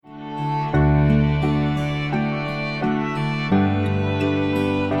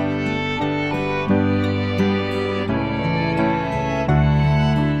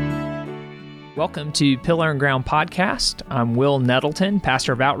Welcome to Pillar and Ground Podcast. I'm Will Nettleton,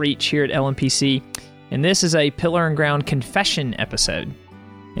 pastor of outreach here at LMPC, and this is a Pillar and Ground confession episode.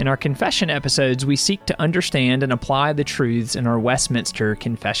 In our confession episodes, we seek to understand and apply the truths in our Westminster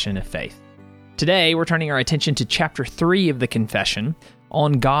Confession of Faith. Today, we're turning our attention to Chapter 3 of the Confession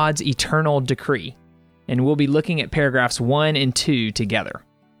on God's eternal decree, and we'll be looking at paragraphs 1 and 2 together.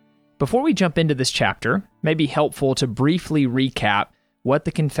 Before we jump into this chapter, it may be helpful to briefly recap what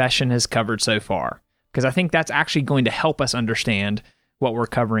the confession has covered so far, because I think that's actually going to help us understand what we're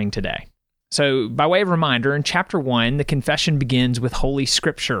covering today. So, by way of reminder, in Chapter 1, the confession begins with Holy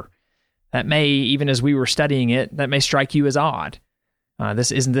Scripture. That may, even as we were studying it, that may strike you as odd.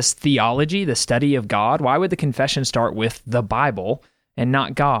 Isn't this theology, the study of God? Why would the confession start with the Bible and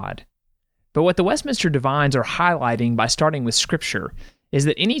not God? But what the Westminster Divines are highlighting by starting with Scripture is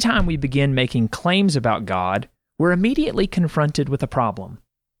that anytime we begin making claims about God, we're immediately confronted with a problem.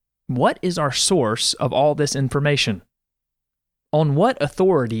 What is our source of all this information? On what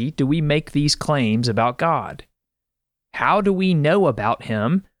authority do we make these claims about God? How do we know about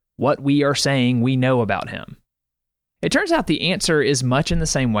Him what we are saying we know about Him? It turns out the answer is much in the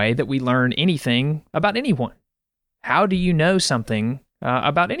same way that we learn anything about anyone. How do you know something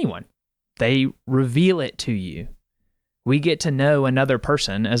about anyone? They reveal it to you. We get to know another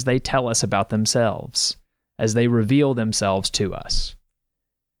person as they tell us about themselves, as they reveal themselves to us.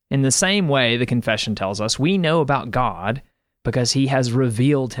 In the same way, the confession tells us we know about God because He has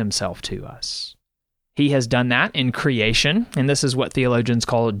revealed Himself to us. He has done that in creation, and this is what theologians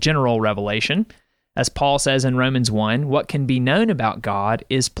call general revelation. As Paul says in Romans 1, what can be known about God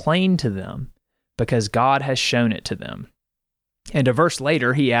is plain to them because God has shown it to them. And a verse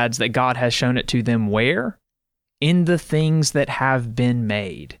later, he adds that God has shown it to them where? In the things that have been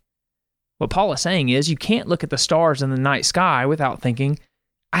made. What Paul is saying is you can't look at the stars in the night sky without thinking,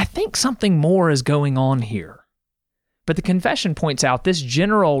 I think something more is going on here. But the confession points out this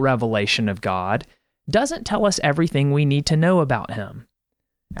general revelation of God doesn't tell us everything we need to know about Him.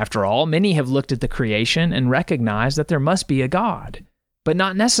 After all, many have looked at the creation and recognized that there must be a God, but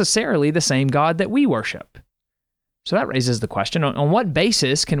not necessarily the same God that we worship. So that raises the question, on what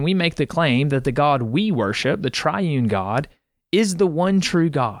basis can we make the claim that the God we worship, the triune God, is the one true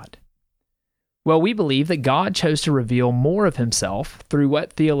God? Well, we believe that God chose to reveal more of Himself through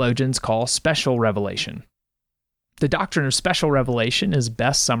what theologians call special revelation. The doctrine of special revelation is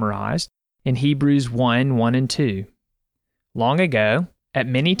best summarized in Hebrews 1, 1 and 2. Long ago, at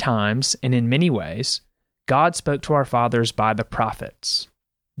many times and in many ways, God spoke to our fathers by the prophets,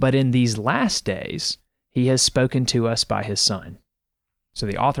 but in these last days, He has spoken to us by His Son. So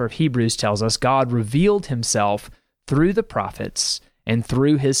the author of Hebrews tells us God revealed Himself through the prophets and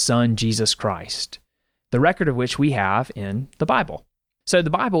through His Son, Jesus Christ, the record of which we have in the Bible. So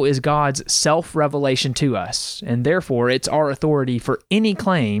the Bible is God's self-revelation to us, and therefore it's our authority for any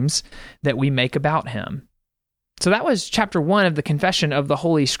claims that we make about Him. So that was Chapter 1 of the Confession of the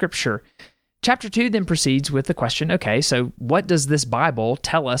Holy Scripture. Chapter 2 then proceeds with the question, okay, so what does this Bible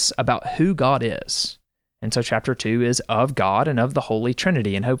tell us about who God is? And so Chapter 2 is of God and of the Holy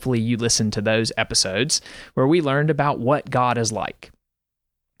Trinity, and hopefully you listened to those episodes where we learned about what God is like.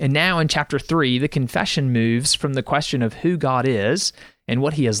 And now in Chapter 3, the confession moves from the question of who God is and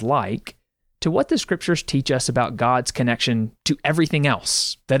what He is like to what the Scriptures teach us about God's connection to everything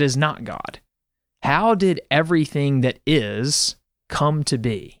else that is not God. How did everything that is come to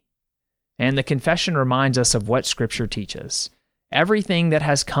be? And the confession reminds us of what Scripture teaches. Everything that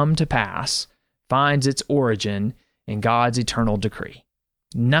has come to pass finds its origin in God's eternal decree.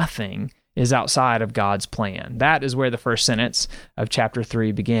 Nothing is outside of God's plan. That is where the first sentence of Chapter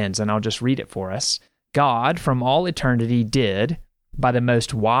 3 begins, and I'll just read it for us. God, from all eternity, did, by the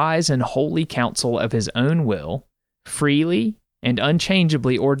most wise and holy counsel of His own will, freely and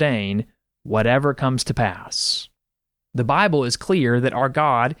unchangeably ordain whatever comes to pass. The Bible is clear that our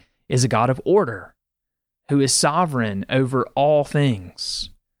God is a God of order, who is sovereign over all things.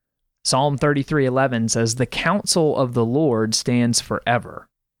 Psalm 33:11 says, "The counsel of the Lord stands forever,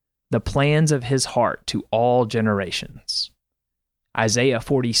 the plans of His heart to all generations." Isaiah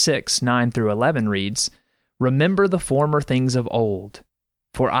 46, 9 through 11 reads, "Remember the former things of old,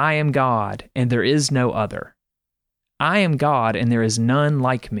 for I am God, and there is no other. I am God, and there is none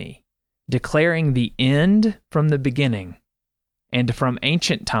like me, declaring the end from the beginning, and from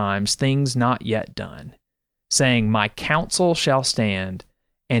ancient times things not yet done, saying, My counsel shall stand,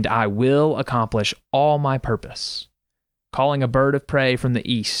 and I will accomplish all my purpose, calling a bird of prey from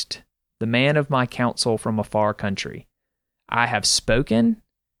the east, the man of my counsel from a far country. I have spoken,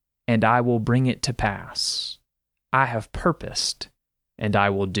 and I will bring it to pass. I have purposed, and I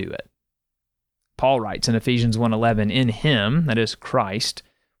will do it." Paul writes in Ephesians 1:11, "In him," that is Christ,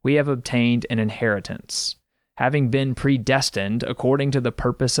 "we have obtained an inheritance, having been predestined according to the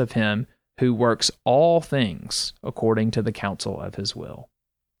purpose of him who works all things according to the counsel of his will."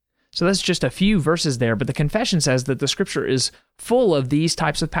 So that's just a few verses there, but the confession says that the Scripture is full of these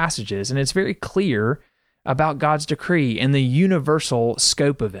types of passages, and it's very clear about God's decree and the universal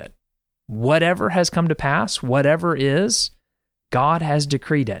scope of it. Whatever has come to pass, whatever is, God has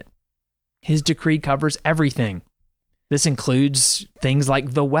decreed it. His decree covers everything. This includes things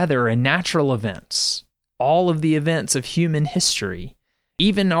like the weather and natural events, all of the events of human history,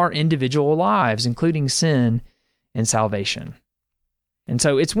 even our individual lives, including sin and salvation. And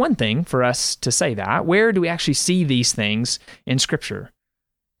so it's one thing for us to say that. Where do we actually see these things in Scripture?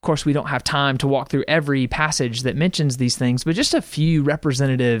 Of course, we don't have time to walk through every passage that mentions these things, but just a few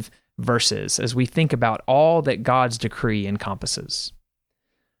representative verses as we think about all that God's decree encompasses.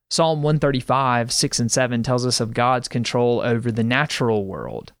 Psalm 135, 6 and 7 tells us of God's control over the natural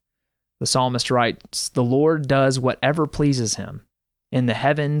world. The psalmist writes, "The Lord does whatever pleases him, in the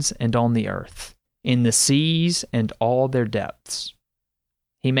heavens and on the earth, in the seas and all their depths.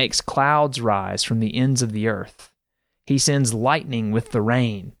 He makes clouds rise from the ends of the earth. He sends lightning with the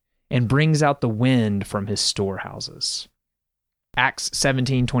rain and brings out the wind from his storehouses." Acts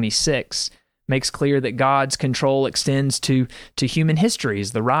 17:26 makes clear that God's control extends to human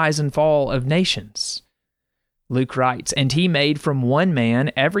histories, the rise and fall of nations. Luke writes, "And he made from one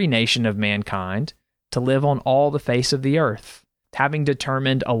man every nation of mankind to live on all the face of the earth, having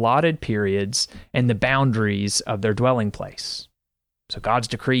determined allotted periods and the boundaries of their dwelling place." So God's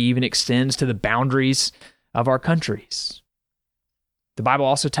decree even extends to the boundaries of our countries. The Bible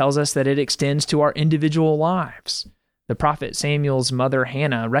also tells us that it extends to our individual lives. The prophet Samuel's mother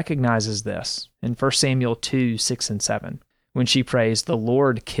Hannah recognizes this in 1 Samuel 2, 6 and 7, when she prays, "The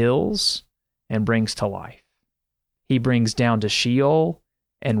Lord kills and brings to life. He brings down to Sheol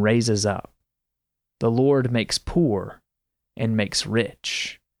and raises up. The Lord makes poor and makes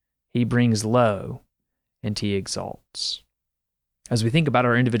rich. He brings low and he exalts." As we think about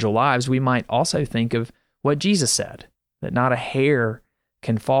our individual lives, we might also think of what Jesus said, that not a hair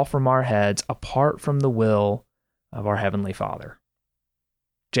can fall from our heads apart from the will of our Heavenly Father.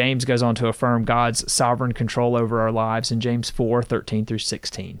 James goes on to affirm God's sovereign control over our lives in James 4, 13 through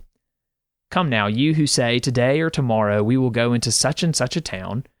 16. "Come now, you who say, 'Today or tomorrow we will go into such and such a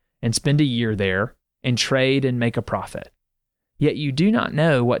town and spend a year there and trade and make a profit. Yet you do not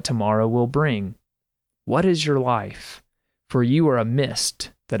know what tomorrow will bring. What is your life? For you are a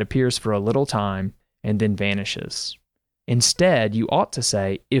mist that appears for a little time and then vanishes. Instead, you ought to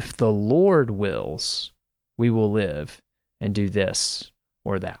say, 'If the Lord wills, we will live and do this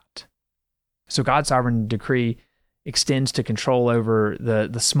or that.'" So God's sovereign decree extends to control over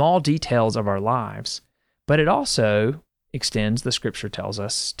the small details of our lives, but it also extends, the Scripture tells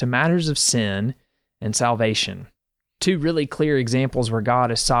us, to matters of sin and salvation. Two really clear examples where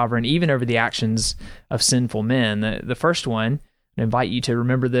God is sovereign even over the actions of sinful men. The first one, I invite you to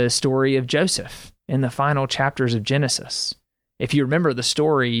remember the story of Joseph in the final chapters of Genesis. If you remember the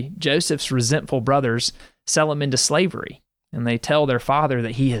story, Joseph's resentful brothers sell him into slavery, and they tell their father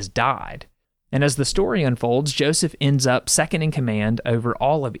that he has died. And as the story unfolds, Joseph ends up second in command over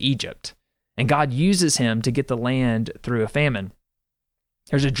all of Egypt, and God uses him to get the land through a famine.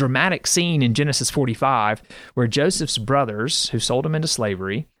 There's a dramatic scene in Genesis 45 where Joseph's brothers, who sold him into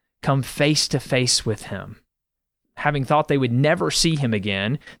slavery, come face to face with him. Having thought they would never see him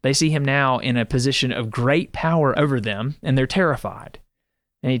again, they see him now in a position of great power over them, and they're terrified.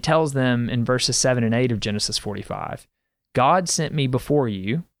 And he tells them in verses 7 and 8 of Genesis 45, "God sent me before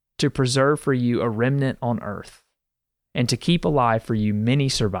you to preserve for you a remnant on earth, and to keep alive for you many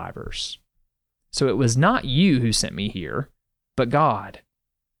survivors. So it was not you who sent me here, but God."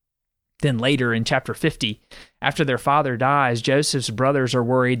 Then later in chapter 50, after their father dies, Joseph's brothers are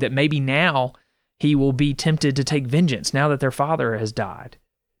worried that maybe now he will be tempted to take vengeance now that their father has died.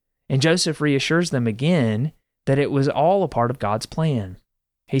 And Joseph reassures them again that it was all a part of God's plan.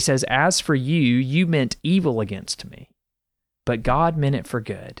 He says, "As for you, you meant evil against me, but God meant it for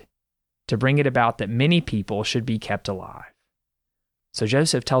good, to bring it about that many people should be kept alive." So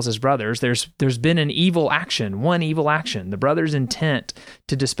Joseph tells his brothers there's been an evil action, one evil action, the brothers' intent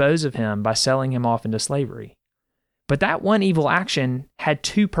to dispose of him by selling him off into slavery. But that one evil action had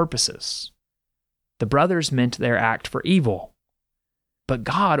two purposes. The brothers meant their act for evil, but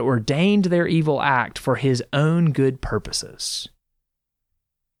God ordained their evil act for his own good purposes.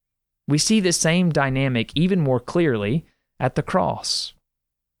 We see this same dynamic even more clearly at the cross.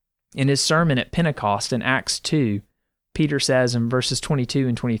 In his sermon at Pentecost in Acts 2, Peter says in verses 22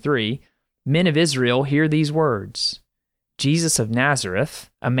 and 23, Men of Israel, hear these words. Jesus of Nazareth,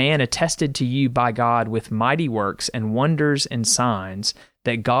 a man attested to you by God with mighty works and wonders and signs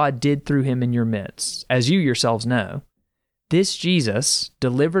that God did through him in your midst, as you yourselves know. This Jesus,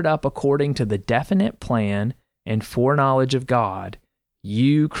 delivered up according to the definite plan and foreknowledge of God,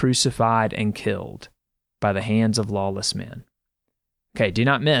 you crucified and killed by the hands of lawless men. Okay, do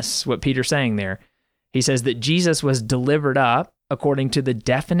not miss what Peter's saying there. He says that Jesus was delivered up according to the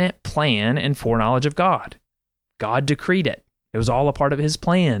definite plan and foreknowledge of God. God decreed it. It was all a part of his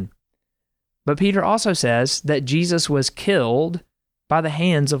plan. But Peter also says that Jesus was killed by the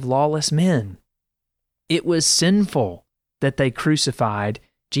hands of lawless men. It was sinful that they crucified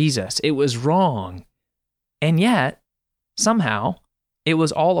Jesus. It was wrong. And yet, somehow, it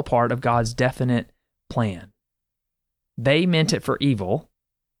was all a part of God's definite plan. They meant it for evil,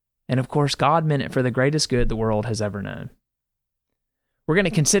 and of course, God meant it for the greatest good the world has ever known. We're going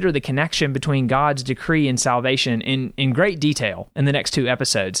to consider the connection between God's decree and salvation in great detail in the next 2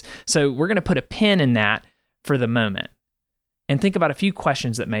 episodes. So we're going to put a pin in that for the moment and think about a few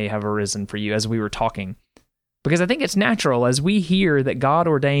questions that may have arisen for you as we were talking. Because I think it's natural as we hear that God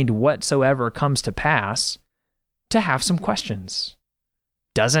ordained whatsoever comes to pass to have some questions.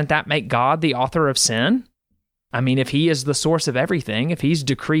 Doesn't that make God the author of sin? I mean, if he is the source of everything, if he's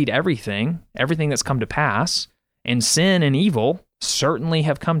decreed everything that's come to pass, and sin and evil certainly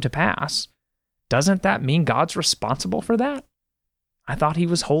have come to pass, doesn't that mean God's responsible for that? I thought he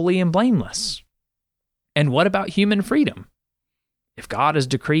was holy and blameless. And what about human freedom? If God has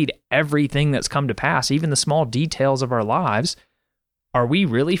decreed everything that's come to pass, even the small details of our lives, are we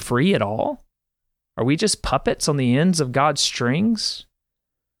really free at all? Are we just puppets on the ends of God's strings?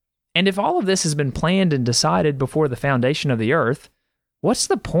 And if all of this has been planned and decided before the foundation of the earth, what's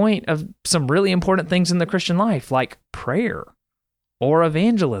the point of some really important things in the Christian life, like prayer or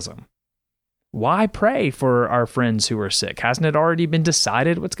evangelism? Why pray for our friends who are sick? Hasn't it already been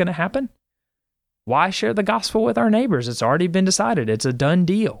decided what's going to happen? Why share the gospel with our neighbors? It's already been decided. It's a done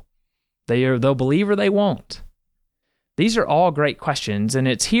deal. They'll believe or they won't. These are all great questions, and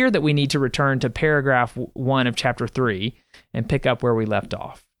it's here that we need to return to paragraph 1 of chapter 3 and pick up where we left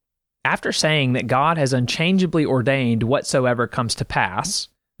off. After saying that God has unchangeably ordained whatsoever comes to pass,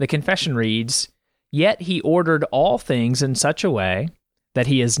 the confession reads, "Yet he ordered all things in such a way that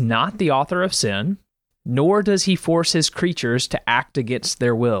he is not the author of sin, nor does he force his creatures to act against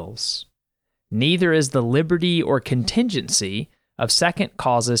their wills. Neither is the liberty or contingency of second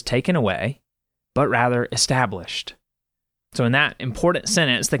causes taken away, but rather established." So in that important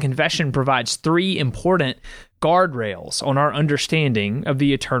sentence, the confession provides 3 important guardrails on our understanding of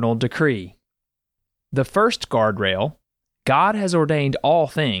the eternal decree. The first guardrail, God has ordained all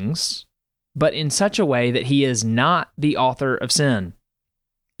things, but in such a way that he is not the author of sin.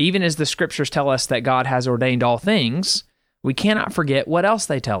 Even as the scriptures tell us that God has ordained all things, we cannot forget what else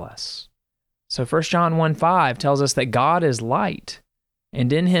they tell us. So 1 John 1:5 tells us that God is light,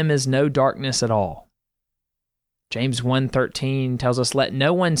 and in him is no darkness at all. James 1:13 tells us, "Let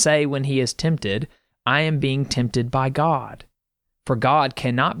no one say when he is tempted, I am being tempted by God. For God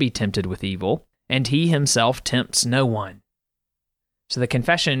cannot be tempted with evil, and he himself tempts no one." So the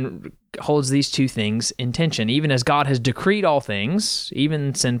confession holds these 2 things in tension. Even as God has decreed all things,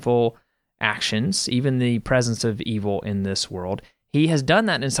 even sinful actions, even the presence of evil in this world, he has done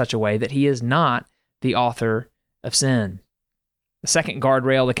that in such a way that he is not the author of sin. The second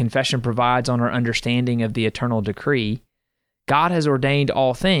guardrail the confession provides on our understanding of the eternal decree, God has ordained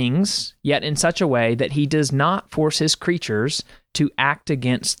all things, yet in such a way that he does not force his creatures to act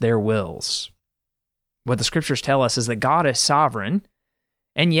against their wills. What the scriptures tell us is that God is sovereign,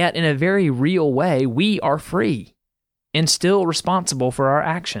 and yet in a very real way, we are free and still responsible for our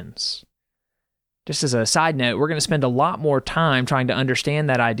actions. Just as a side note, we're going to spend a lot more time trying to understand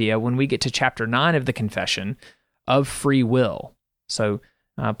that idea when we get to chapter 9 of the confession of free will. So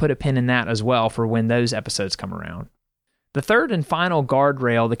put a pin in that as well for when those episodes come around. The third and final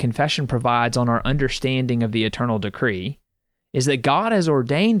guardrail the confession provides on our understanding of the eternal decree is that God has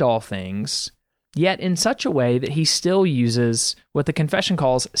ordained all things, yet in such a way that he still uses what the confession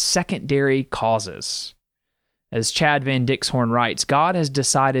calls secondary causes. As Chad Van Dixhorn writes, God has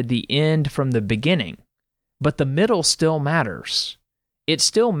decided the end from the beginning, but the middle still matters. It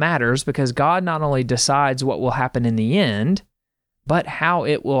still matters because God not only decides what will happen in the end, but how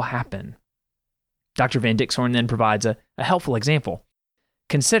it will happen. Dr. Van Dixhorn then provides a helpful example.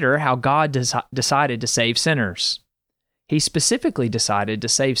 Consider how God decided to save sinners. He specifically decided to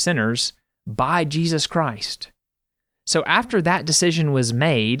save sinners by Jesus Christ. So after that decision was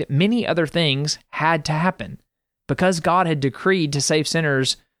made, many other things had to happen. Because God had decreed to save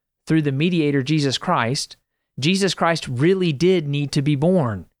sinners through the mediator Jesus Christ really did need to be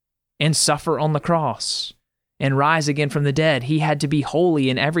born and suffer on the cross and rise again from the dead. He had to be holy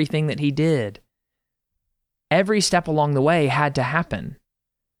in everything that he did. Every step along the way had to happen.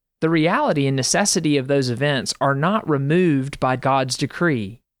 The reality and necessity of those events are not removed by God's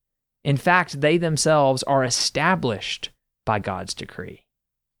decree. In fact, they themselves are established by God's decree.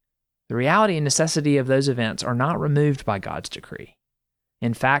 The reality and necessity of those events are not removed by God's decree.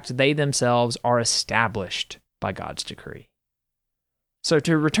 In fact, they themselves are established by God's decree. So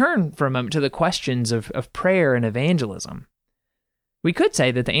to return for a moment to the questions of prayer and evangelism, we could say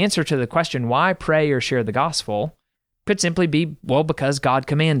that the answer to the question, why pray or share the gospel, could simply be, well, because God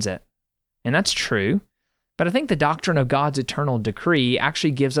commands it. And that's true, but I think the doctrine of God's eternal decree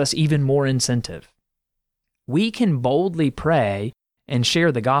actually gives us even more incentive. We can boldly pray and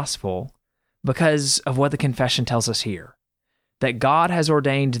share the gospel because of what the confession tells us here, that God has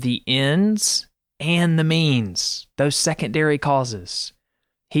ordained the ends and the means, those secondary causes.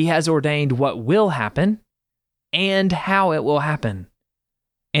 He has ordained what will happen and how it will happen.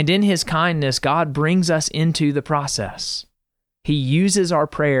 And in his kindness, God brings us into the process. He uses our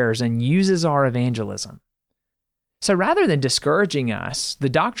prayers and uses our evangelism. So rather than discouraging us, the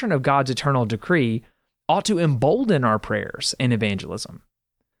doctrine of God's eternal decree ought to embolden our prayers and evangelism.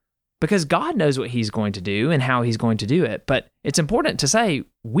 Because God knows what he's going to do and how he's going to do it, but it's important to say,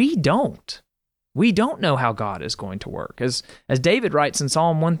 we don't. We don't know how God is going to work. As David writes in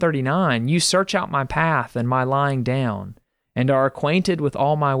Psalm 139, you search out my path and my lying down, and are acquainted with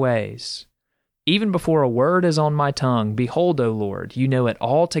all my ways. Even before a word is on my tongue, behold, O Lord, you know it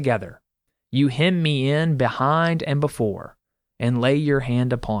altogether. You hem me in behind and before, and lay your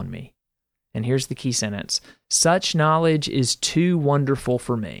hand upon me. And here's the key sentence. Such knowledge is too wonderful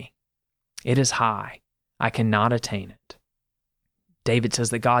for me. It is high. I cannot attain it. David says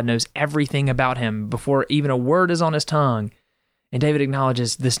that God knows everything about him before even a word is on his tongue. And David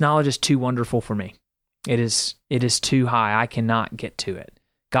acknowledges, this knowledge is too wonderful for me. It is too high. I cannot get to it.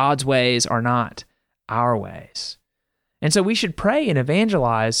 God's ways are not our ways. And so we should pray and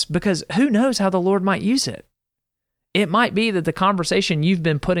evangelize because who knows how the Lord might use it. It might be that the conversation you've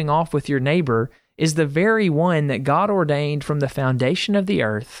been putting off with your neighbor is the very one that God ordained from the foundation of the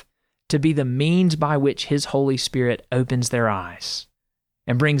earth to be the means by which his Holy Spirit opens their eyes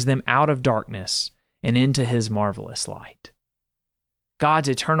and brings them out of darkness and into his marvelous light. God's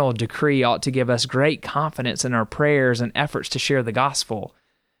eternal decree ought to give us great confidence in our prayers and efforts to share the gospel,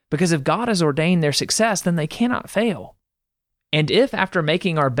 because if God has ordained their success, then they cannot fail. And if, after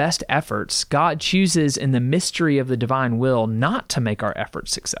making our best efforts, God chooses in the mystery of the divine will not to make our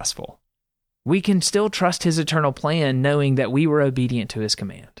efforts successful, we can still trust his eternal plan, knowing that we were obedient to his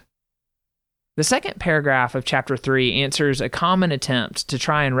command. The second paragraph of chapter 3 answers a common attempt to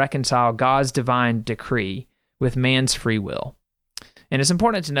try and reconcile God's divine decree with man's free will. And it's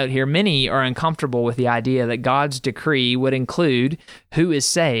important to note here, many are uncomfortable with the idea that God's decree would include who is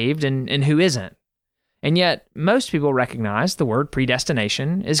saved and who isn't. And yet, most people recognize the word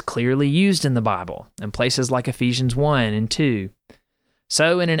predestination is clearly used in the Bible in places like Ephesians 1 and 2.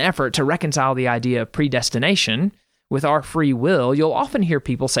 So in an effort to reconcile the idea of predestination with our free will, you'll often hear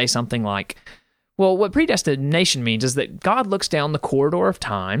people say something like, well, what predestination means is that God looks down the corridor of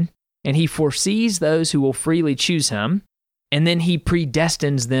time and he foresees those who will freely choose him, and then he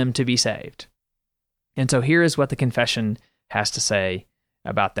predestines them to be saved. And so here is what the confession has to say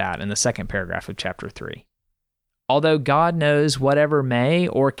about that in the second paragraph of chapter 3. Although God knows whatever may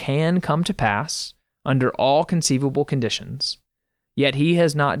or can come to pass under all conceivable conditions, yet he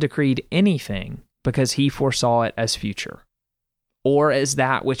has not decreed anything because he foresaw it as future, or as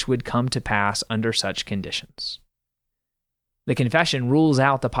that which would come to pass under such conditions. The confession rules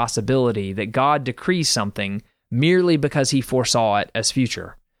out the possibility that God decrees something merely because he foresaw it as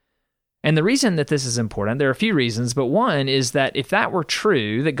future. And the reason that this is important, there are a few reasons, but one is that if that were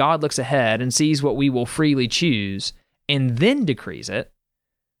true, that God looks ahead and sees what we will freely choose and then decrees it,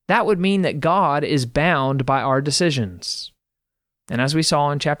 that would mean that God is bound by our decisions. And as we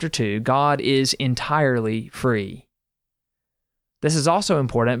saw in chapter 2, God is entirely free. This is also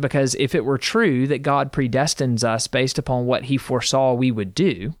important because if it were true that God predestines us based upon what he foresaw we would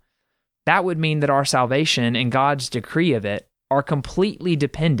do, that would mean that our salvation and God's decree of it are completely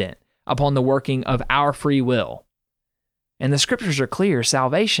dependent upon the working of our free will. And the scriptures are clear,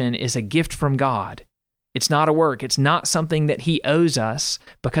 salvation is a gift from God. It's not a work. It's not something that he owes us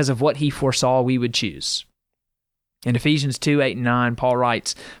because of what he foresaw we would choose. In Ephesians 2, 8, and 9, Paul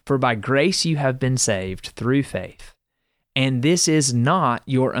writes, "For by grace you have been saved through faith, and this is not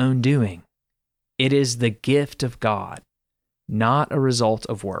your own doing. It is the gift of God, not a result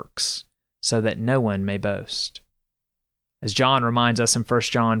of works, so that no one may boast. As John reminds us in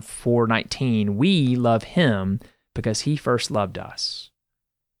 1 John 4:19, we love him because he first loved us.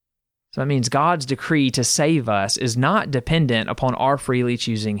 So that means God's decree to save us is not dependent upon our freely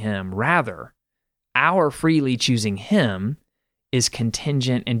choosing him. Rather, our freely choosing him is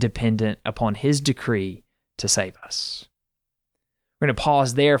contingent and dependent upon his decree to save us. We're going to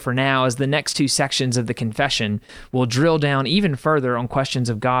pause there for now, as the next two sections of the confession will drill down even further on questions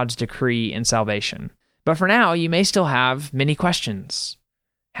of God's decree and salvation. But for now, you may still have many questions.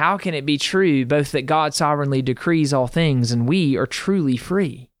 How can it be true both that God sovereignly decrees all things and we are truly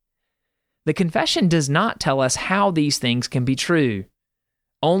free? The confession does not tell us how these things can be true,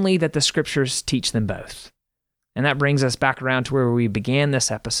 only that the Scriptures teach them both. And that brings us back around to where we began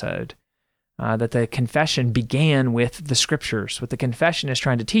this episode. That the confession began with the Scriptures. What the confession is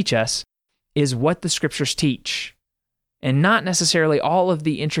trying to teach us is what the Scriptures teach, and not necessarily all of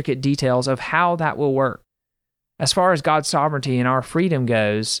the intricate details of how that will work. As far as God's sovereignty and our freedom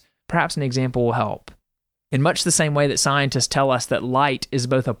goes, perhaps an example will help. In much the same way that scientists tell us that light is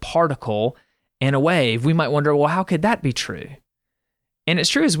both a particle and a wave, we might wonder, well, how could that be true? And it's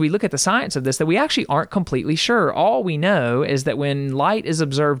true as we look at the science of this that we actually aren't completely sure. All we know is that when light is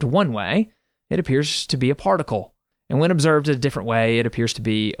observed one way, it appears to be a particle. And when observed a different way, it appears to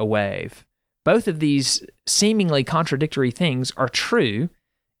be a wave. Both of these seemingly contradictory things are true,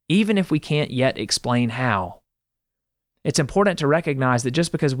 even if we can't yet explain how. It's important to recognize that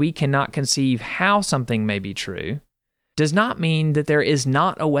just because we cannot conceive how something may be true, does not mean that there is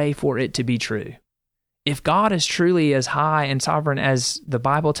not a way for it to be true. If God is truly as high and sovereign as the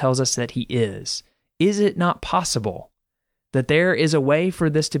Bible tells us that he is it not possible that there is a way for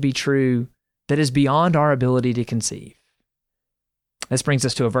this to be true that is beyond our ability to conceive? This brings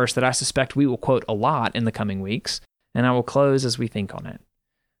us to a verse that I suspect we will quote a lot in the coming weeks, and I will close as we think on it.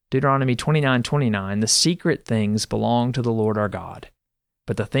 Deuteronomy 29:29, the secret things belong to the Lord our God,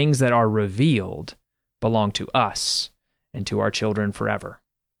 but the things that are revealed belong to us and to our children forever.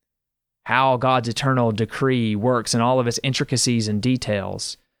 How God's eternal decree works in all of its intricacies and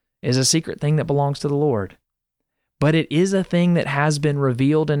details is a secret thing that belongs to the Lord. But it is a thing that has been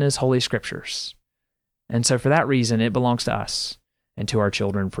revealed in his holy scriptures. And so for that reason, it belongs to us and to our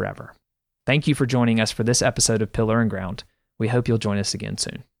children forever. Thank you for joining us for this episode of Pillar and Ground. We hope you'll join us again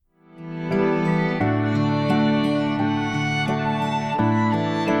soon.